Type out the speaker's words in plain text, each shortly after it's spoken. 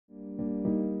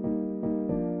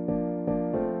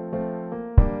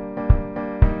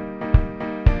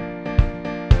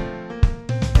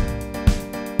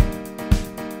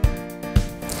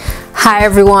Hi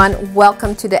everyone,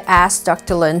 welcome to the Ask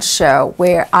Dr. Lin show,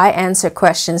 where I answer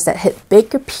questions that hit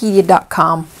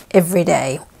BAKERpedia.com every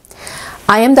day.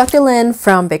 I am Dr. Lin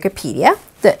from BAKERpedia,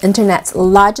 the internet's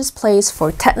largest place for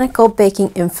technical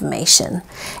baking information,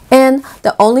 and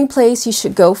the only place you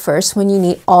should go first when you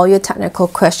need all your technical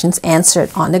questions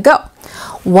answered on the go.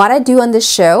 What I do on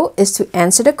this show is to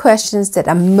answer the questions that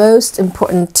are most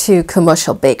important to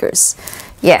commercial bakers.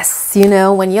 Yes, you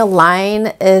know, when your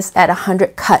line is at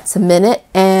 100 cuts a minute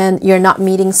and you're not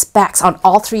meeting specs on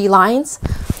all 3 lines,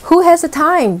 who has the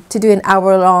time to do an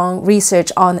hour-long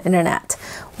research on the internet?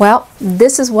 Well,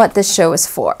 this is what this show is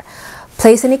for.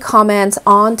 Place any comments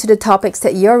on to the topics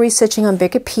that you're researching on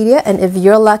BAKERpedia, and if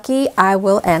you're lucky, I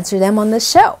will answer them on this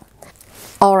show.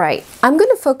 Alright, I'm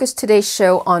going to focus today's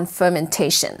show on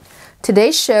fermentation.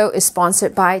 Today's show is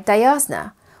sponsored by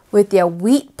Diosna. With their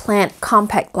wheat plant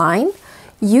compact line,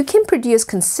 you can produce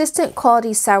consistent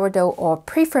quality sourdough or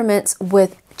pre-ferments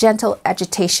with gentle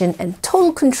agitation and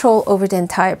total control over the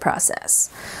entire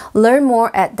process. Learn more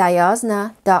at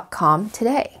diosna.com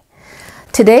today.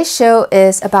 Today's show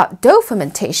is about dough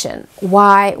fermentation.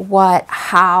 Why, what,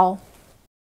 how.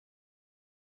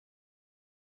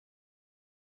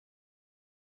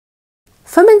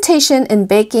 Fermentation in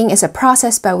baking is a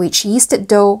process by which yeasted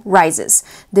dough rises,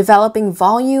 developing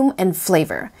volume and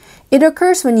flavor. It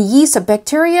occurs when yeast or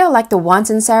bacteria, like the ones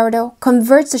in sourdough,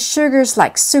 converts the sugars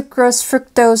like sucrose,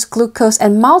 fructose, glucose,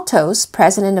 and maltose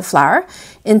present in the flour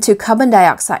into carbon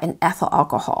dioxide and ethyl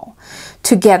alcohol.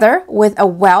 Together with a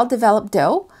well-developed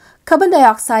dough, carbon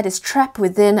dioxide is trapped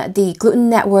within the gluten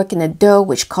network in the dough,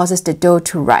 which causes the dough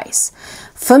to rise.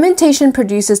 Fermentation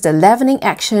produces the leavening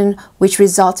action, which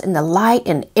results in the light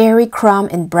and airy crumb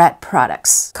in bread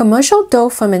products. Commercial dough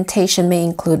fermentation may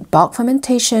include bulk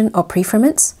fermentation or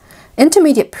pre-ferments,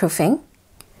 intermediate proofing,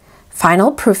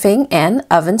 final proofing, and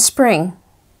oven spring.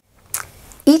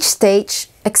 Each stage,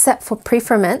 except for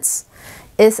pre-ferments,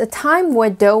 is a time where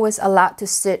dough is allowed to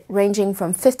sit, ranging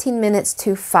from 15 minutes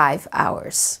to 5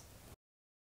 hours.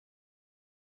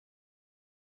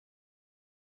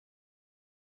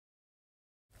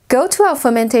 Go to our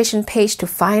fermentation page to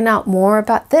find out more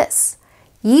about this.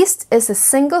 Yeast is a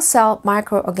single-cell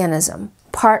microorganism,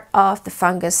 part of the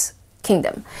fungus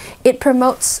kingdom. It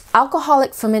promotes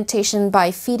alcoholic fermentation by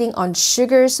feeding on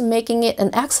sugars, making it an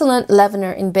excellent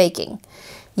leavener in baking.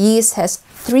 Yeast has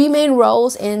 3 main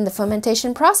roles in the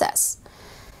fermentation process.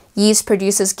 Yeast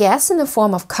produces gas in the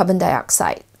form of carbon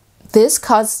dioxide. This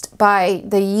caused by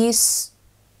the yeast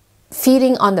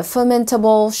feeding on the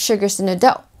fermentable sugars in the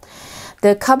dough.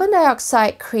 The carbon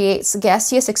dioxide creates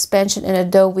gaseous expansion in the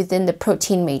dough within the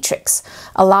protein matrix,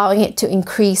 allowing it to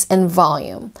increase in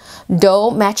volume. Dough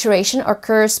maturation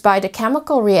occurs by the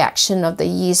chemical reaction of the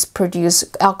yeast produce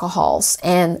alcohols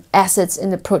and acids in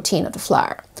the protein of the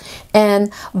flour,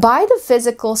 and by the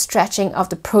physical stretching of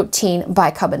the protein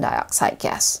by carbon dioxide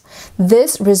gas.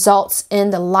 This results in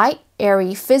the light,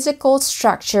 airy physical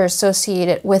structure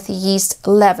associated with yeast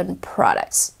leaven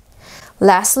products.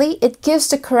 Lastly, it gives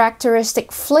the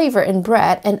characteristic flavor in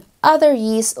bread and other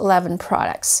yeast leaven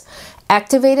products.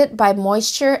 Activated by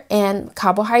moisture and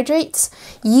carbohydrates,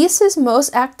 yeast is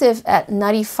most active at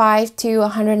 95 to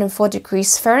 104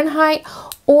 degrees Fahrenheit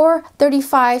or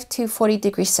 35 to 40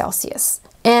 degrees Celsius.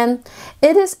 And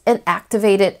it is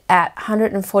inactivated at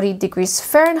 140 degrees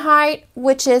Fahrenheit,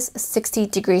 which is 60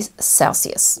 degrees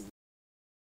Celsius.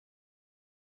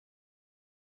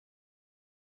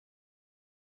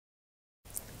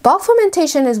 Bulk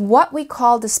fermentation is what we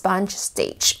call the sponge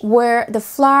stage, where the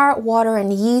flour, water,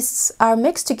 and yeasts are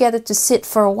mixed together to sit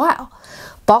for a while.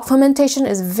 Bulk fermentation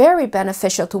is very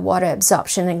beneficial to water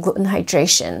absorption and gluten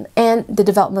hydration and the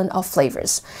development of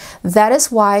flavors. That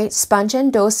is why sponge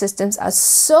and dough systems are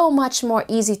so much more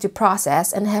easy to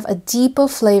process and have a deeper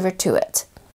flavor to it.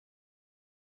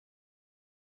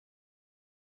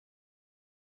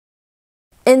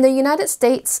 In the United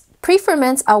States,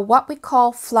 pre-ferments are what we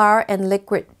call flour and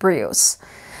liquid brioches.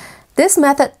 This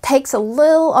method takes a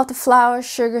little of the flour,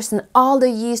 sugars, and all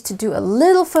the yeast to do a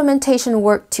little fermentation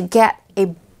work to get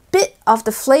a bit of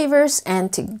the flavors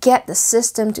and to get the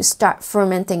system to start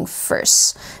fermenting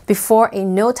first, before a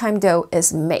no-time dough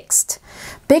is mixed.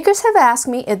 Bakers have asked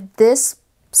me if this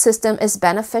system is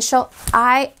beneficial.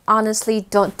 I honestly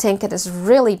don't think it is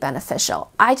really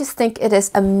beneficial. I just think it is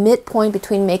a midpoint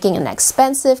between making an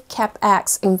expensive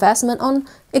CapEx investment on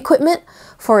equipment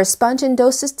for a sponge and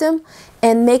dough system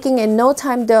and making a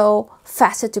no-time dough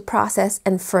faster to process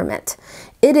and ferment.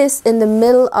 It is in the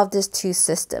middle of these 2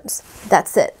 systems.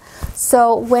 That's it.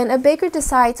 So when a baker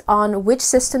decides on which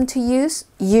system to use,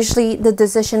 usually the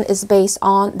decision is based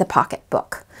on the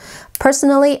pocketbook.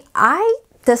 Personally, I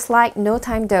dislike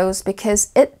no-time doughs because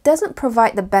it doesn't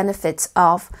provide the benefits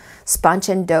of sponge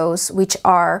and doughs, which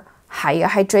are higher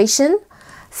hydration,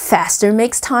 faster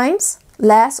mix times,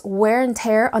 less wear and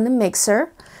tear on the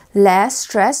mixer, less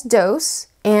stress doughs,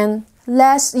 and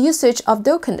less usage of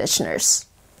dough conditioners.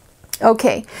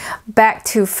 Okay, back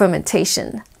to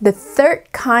fermentation. The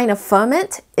third kind of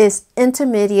ferment is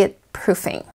intermediate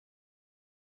proofing.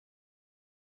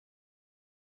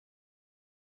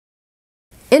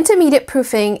 Intermediate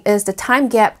proofing is the time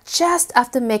gap just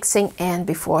after mixing and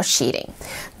before sheeting.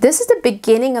 This is the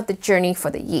beginning of the journey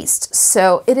for the yeast,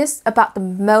 so it is about the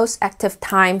most active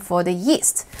time for the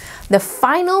yeast. The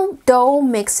final dough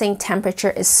mixing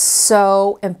temperature is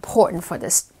so important for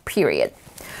this period.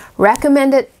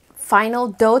 Recommended final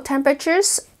dough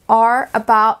temperatures are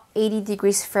about 80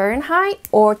 degrees Fahrenheit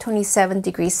or 27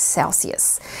 degrees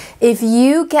Celsius. If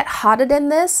you get hotter than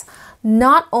this,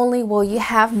 not only will you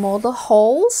have molded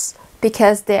holes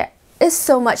because there is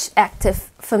so much active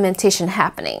fermentation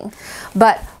happening,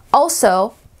 but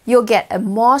also you'll get a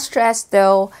more stressed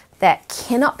dough that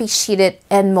cannot be sheeted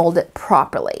and molded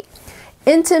properly.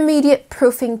 Intermediate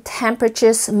proofing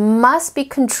temperatures must be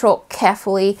controlled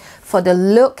carefully for the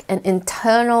look and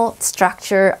internal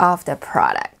structure of the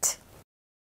product.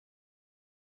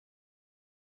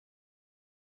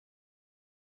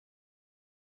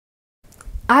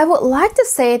 I would like to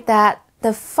say that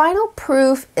the final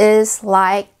proof is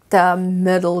like the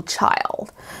middle child,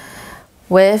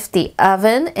 with the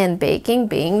oven and baking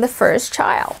being the first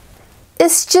child.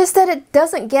 It's just that it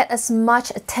doesn't get as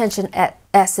much attention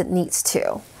as it needs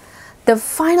to. The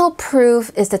final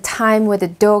proof is the time where the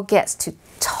dough gets to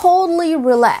totally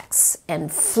relax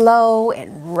and flow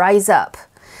and rise up.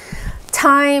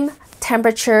 Time,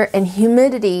 temperature, and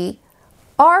humidity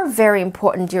are very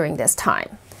important during this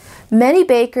time. Many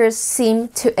bakers seem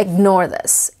to ignore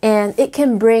this, and it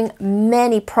can bring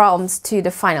many problems to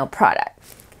the final product.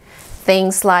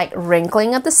 Things like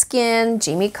wrinkling of the skin,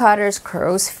 Jimmy cutters,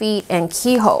 crow's feet, and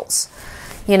keyholes.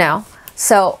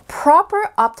 So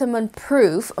proper optimum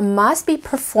proof must be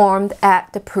performed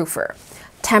at the proofer.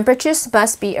 Temperatures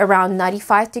must be around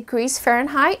 95 degrees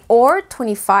Fahrenheit or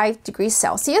 25 degrees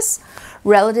Celsius.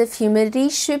 Relative humidity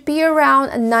should be around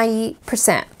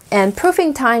 90%. And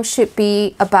proofing time should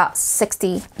be about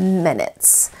 60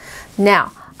 minutes.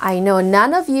 Now, I know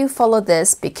none of you follow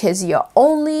this because you're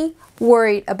only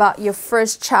worried about your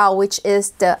first child, which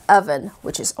is the oven,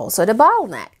 which is also the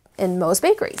bottleneck in most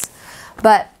bakeries.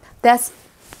 But that's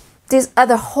this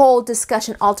other whole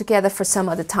discussion altogether for some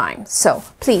other time. So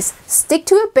please stick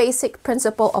to a basic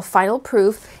principle of final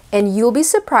proof and you'll be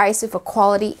surprised with the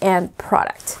quality and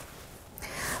product.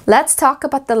 Let's talk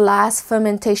about the last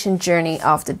fermentation journey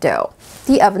of the dough,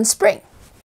 the oven spring.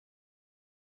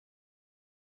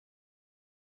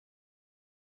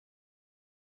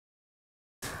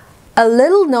 A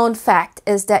little known fact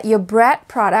is that your bread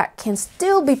product can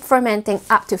still be fermenting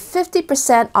up to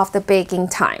 50% of the baking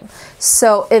time.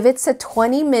 So if it's a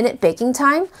 20-minute baking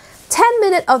time, 10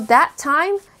 minutes of that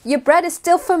time, your bread is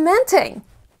still fermenting.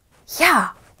 Yeah,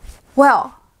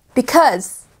 well,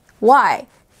 because, why?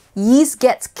 Yeast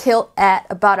gets killed at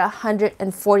about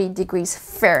 140 degrees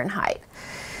Fahrenheit.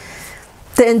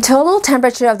 The internal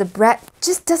temperature of the bread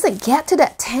just doesn't get to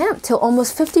that temp till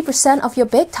almost 50% of your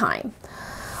bake time.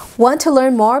 Want to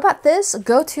learn more about this?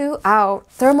 Go to our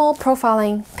thermal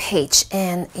profiling page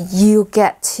and you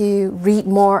get to read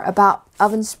more about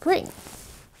oven spring.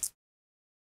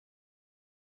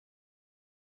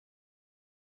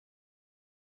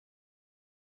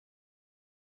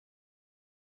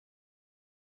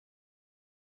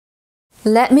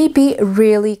 Let me be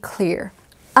really clear.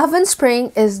 Oven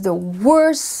spring is the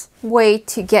worst way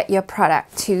to get your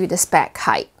product to the spec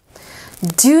height.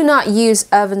 Do not use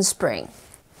oven spring.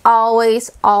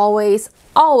 Always, always,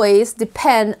 always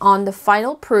depend on the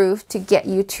final proof to get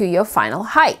you to your final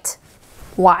height.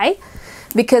 Why?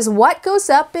 Because what goes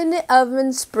up in the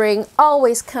oven spring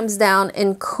always comes down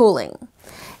in cooling.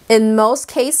 In most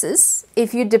cases,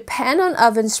 if you depend on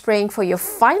oven spring for your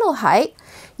final height,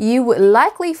 you would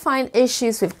likely find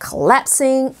issues with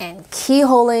collapsing and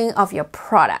keyholing of your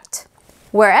product.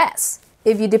 Whereas,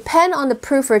 if you depend on the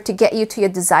proofer to get you to your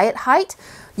desired height,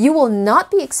 you will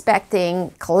not be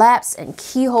expecting collapse and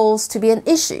keyholes to be an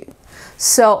issue.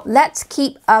 So let's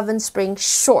keep oven spring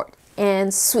short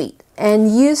and sweet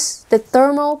and use the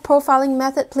thermal profiling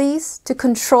method, please, to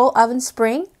control oven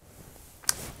spring.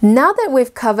 Now that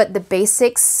we've covered the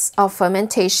basics of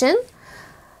fermentation,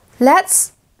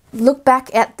 let's look back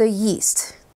at the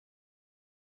yeast.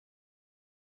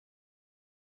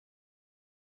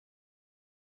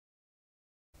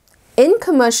 In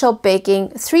commercial baking,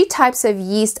 3 types of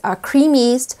yeast are cream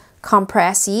yeast,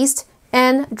 compressed yeast,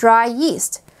 and dry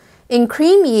yeast. In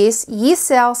cream yeast, yeast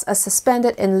cells are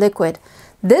suspended in liquid.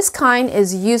 This kind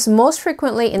is used most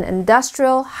frequently in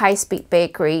industrial high-speed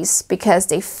bakeries because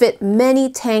they fit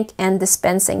many tank and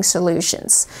dispensing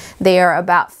solutions. They are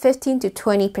about 15 to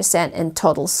 20% in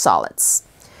total solids.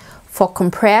 For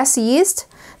compressed yeast,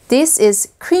 this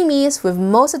is cream yeast with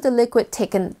most of the liquid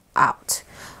taken out.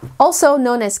 Also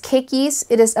known as cake yeast,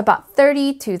 it is about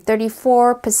 30 to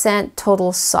 34%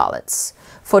 total solids.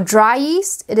 For dry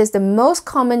yeast, it is the most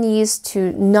common yeast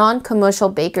to non-commercial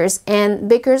bakers and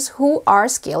bakers who are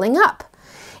scaling up.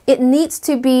 It needs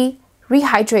to be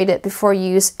rehydrated before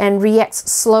use and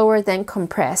reacts slower than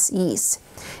compressed yeast.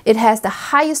 It has the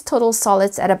highest total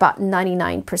solids at about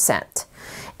 99%.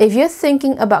 If you're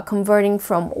thinking about converting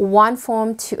from one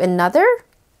form to another,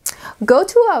 go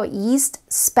to our yeast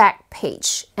spec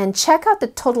page and check out the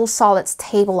total solids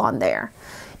table on there.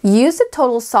 Use the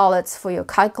total solids for your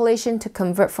calculation to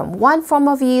convert from one form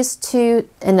of yeast to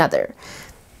another.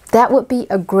 That would be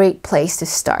a great place to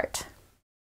start.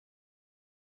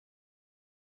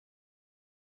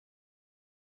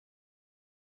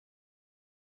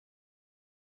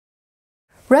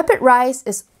 Rapid rise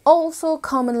is also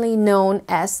commonly known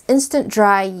as instant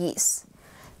dry yeast.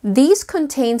 These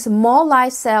contains more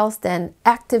live cells than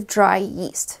active dry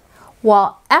yeast.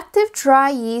 While active dry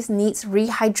yeast needs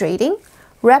rehydrating,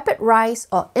 rapid rise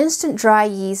or instant dry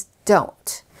yeast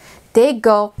don't. They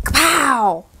go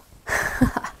kapow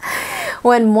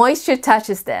when moisture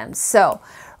touches them. So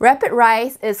rapid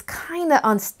rise is kind of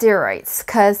on steroids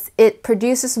because it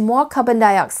produces more carbon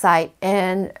dioxide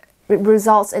and it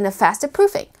results in a faster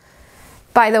proofing.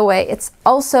 By the way, it's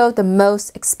also the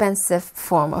most expensive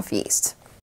form of yeast.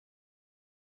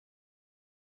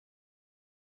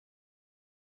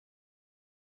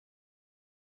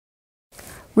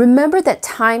 Remember that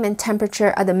time and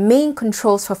temperature are the main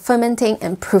controls for fermenting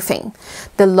and proofing.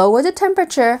 The lower the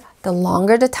temperature, the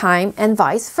longer the time, and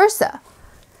vice versa.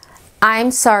 I'm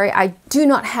sorry, I do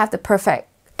not have the perfect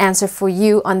answer for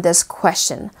you on this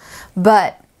question,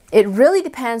 but it really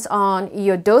depends on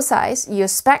your dough size, your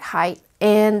spec height,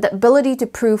 and the ability to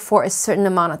proof for a certain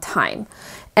amount of time.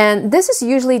 And this is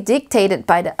usually dictated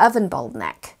by the oven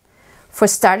bottleneck. For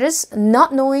starters,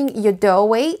 not knowing your dough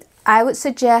weight, I would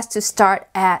suggest to start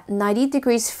at 90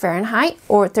 degrees Fahrenheit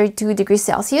or 32 degrees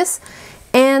Celsius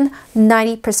and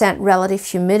 90% relative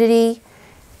humidity.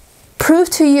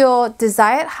 Proof to your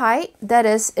desired height, that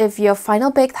is, if your final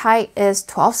baked height is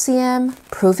 12 cm,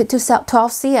 proof it to 12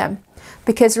 cm.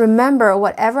 Because remember,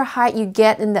 whatever height you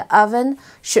get in the oven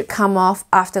should come off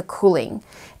after cooling.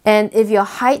 And if your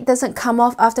height doesn't come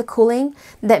off after cooling,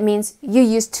 that means you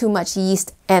use too much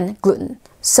yeast and gluten.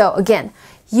 So again,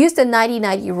 use the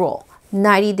 90-90 rule.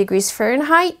 90 degrees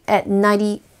Fahrenheit at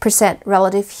 90%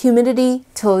 relative humidity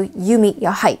till you meet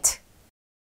your height.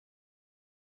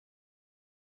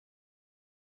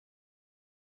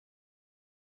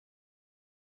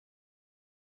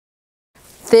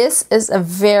 This is a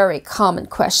very common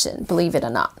question, believe it or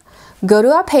not. Go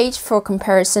to our page for a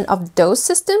comparison of dough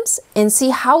systems and see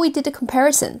how we did the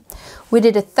comparison. We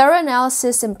did a thorough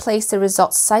analysis and placed the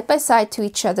results side by side to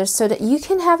each other so that you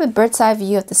can have a bird's eye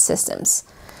view of the systems.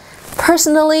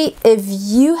 Personally, if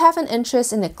you have an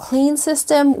interest in a clean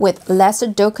system with lesser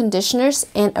dough conditioners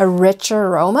and a richer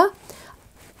aroma,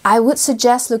 I would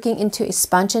suggest looking into a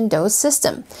sponge and dough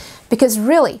system because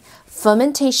really,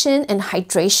 fermentation and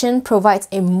hydration provides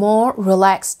a more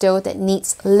relaxed dough that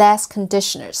needs less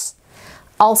conditioners.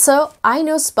 Also, I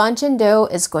know sponge and dough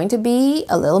is going to be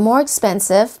a little more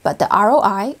expensive, but the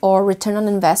ROI or return on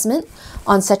investment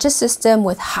on such a system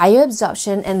with higher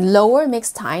absorption and lower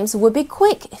mix times would be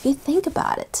quick if you think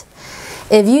about it.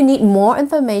 If you need more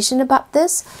information about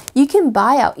this, you can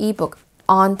buy our ebook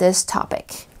on this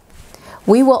topic.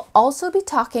 We will also be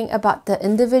talking about the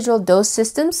individual dough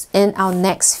systems in our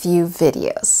next few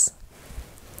videos.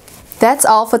 That's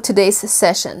all for today's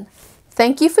session.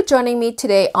 Thank you for joining me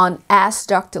today on Ask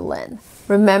Dr. Lin.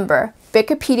 Remember,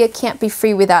 BAKERpedia can't be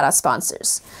free without our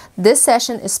sponsors. This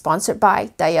session is sponsored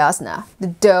by Diosna, the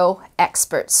dough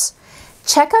experts.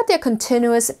 Check out their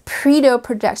continuous pre-dough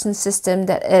production system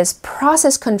that is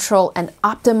process control and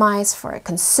optimized for a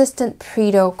consistent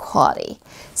pre-dough quality.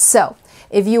 So,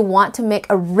 if you want to make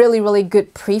a really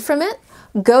good pre-ferment,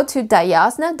 go to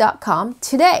diosna.com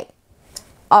today.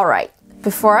 Alright,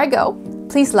 before I go,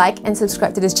 please like and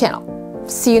subscribe to this channel.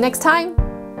 See you next time!